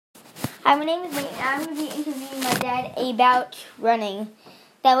Hi, my name is Nate, and I'm going to be interviewing my dad about running.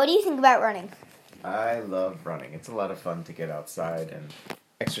 Dad, what do you think about running? I love running. It's a lot of fun to get outside and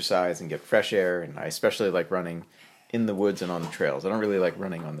exercise and get fresh air, and I especially like running in the woods and on the trails. I don't really like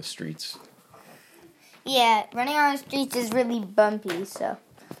running on the streets. Yeah, running on the streets is really bumpy, so.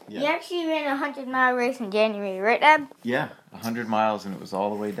 Yeah. You actually ran a 100-mile race in January, right, Dad? Yeah, 100 miles, and it was all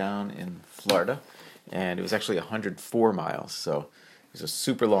the way down in Florida, and it was actually 104 miles, so it was a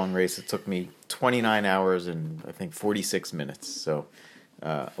super long race. It took me 29 hours and I think 46 minutes, so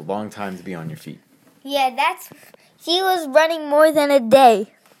a long time to be on your feet. Yeah, he was running more than a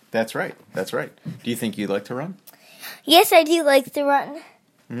day. That's right. Do you think you'd like to run? Yes, I do like to run.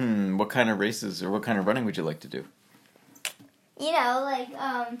 What kind of races or what kind of running would you like to do? You know, like,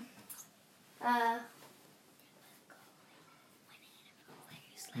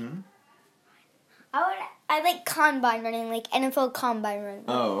 I like combine running, like NFL combine running.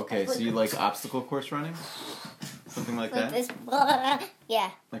 Oh, okay. So you like obstacle course running? Something like that? This,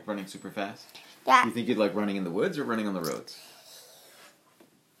 yeah. Like running super fast? Yeah. Do you think you'd like running in the woods or running on the roads?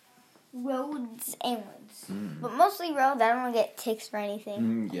 Roads and woods. But mostly roads. I don't want to get ticks or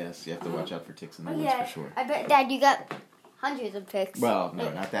anything. Yes, you have to watch out for ticks in the woods for sure. I bet, Dad, you got hundreds of ticks. Well,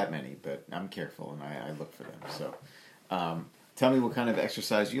 no, not that many, but I'm careful and I look for them. So, tell me what kind of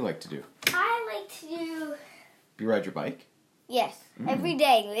exercise you like to do. I like to do... You ride your bike? Yes, every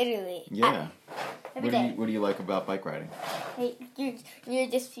day, literally. Yeah. Every day. What do you like about bike riding? Your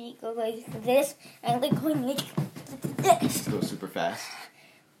just feet go like this, and like going like this. Go super fast?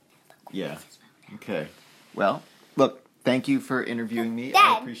 Yeah. Okay. Well, look, thank you for interviewing me.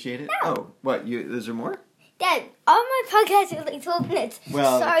 Dad, I appreciate it. no. Oh, what? Is there more? Dad, all my podcasts are like 12 minutes.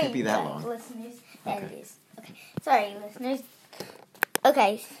 Well, sorry, it can't be that long. Listeners. Okay. That is. Okay. Sorry, listeners.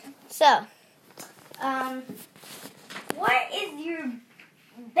 Okay, so, what is your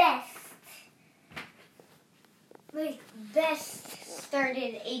best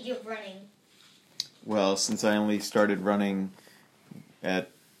started age of running? Well, since I only started running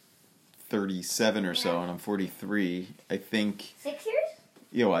at 37 or so, and I'm 43, I think... 6 years?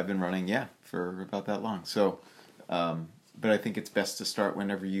 I've been running, for about that long. So, but I think it's best to start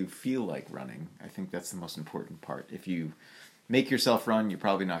whenever you feel like running. I think that's the most important part. If you make yourself run, you're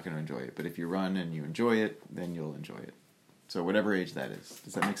probably not going to enjoy it. But if you run and you enjoy it, then you'll enjoy it. So whatever age that is.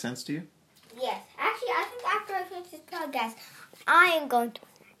 Does that make sense to you? Yes. Actually, I think after I finish this podcast, I am going to...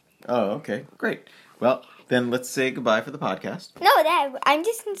 Oh, okay. Great. Well, then let's say goodbye for the podcast. No, Dad, I'm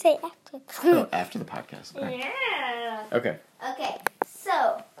just going to say after. Oh, after the podcast. Right. Yeah. Okay. Okay,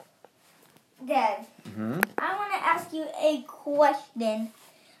 so, Dad, I want to ask you a question.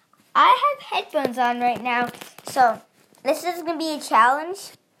 I have headphones on right now, so this is going to be a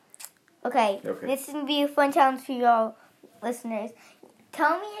challenge. Okay, this is going to be a fun challenge for you all listeners.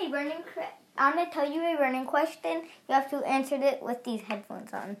 I'm going to tell you a running question. You have to answer it with these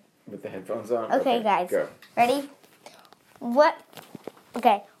headphones on. With the headphones on? Okay, guys. Go. Ready? What?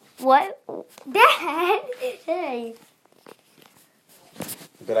 Dad! Hey.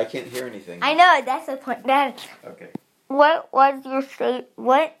 But I can't hear anything. I know, that's the point. Dad, Okay. what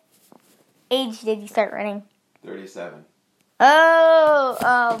age did you start running? 37.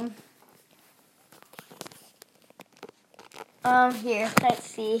 Oh, here, let's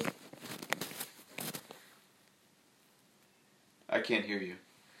see. I can't hear you.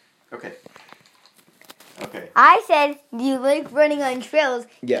 Okay. I said, do you like running on trails?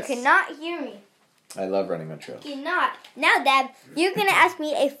 Yes. You cannot hear me. I love running on trails. You cannot. Now, Dad, you're going to ask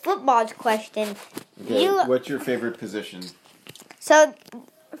me a football question. Okay. What's your favorite position? So,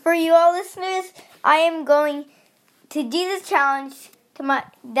 for you all listeners, I am going to do this challenge to my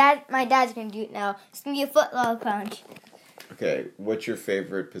dad. My dad's going to do it now. It's going to be a football challenge. Okay. What's your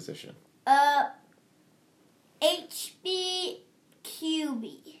favorite position? HB,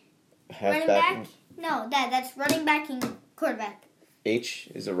 QB. Halfback. Running back? No, Dad, that's running back and quarterback. H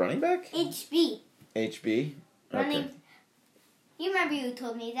is a running back? HB. HB? Running. Okay. You remember you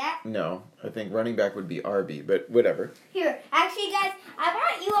told me that? No, I think running back would be RB, but whatever. Here, actually, guys, I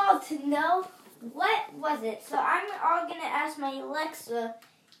want you all to know what was it. So I'm all going to ask my Alexa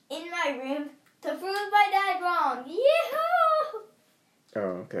in my room to prove my dad wrong. Yee-hoo!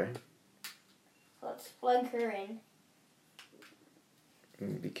 Oh, okay. Let's plug her in.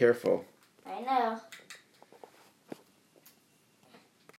 Be careful. I know.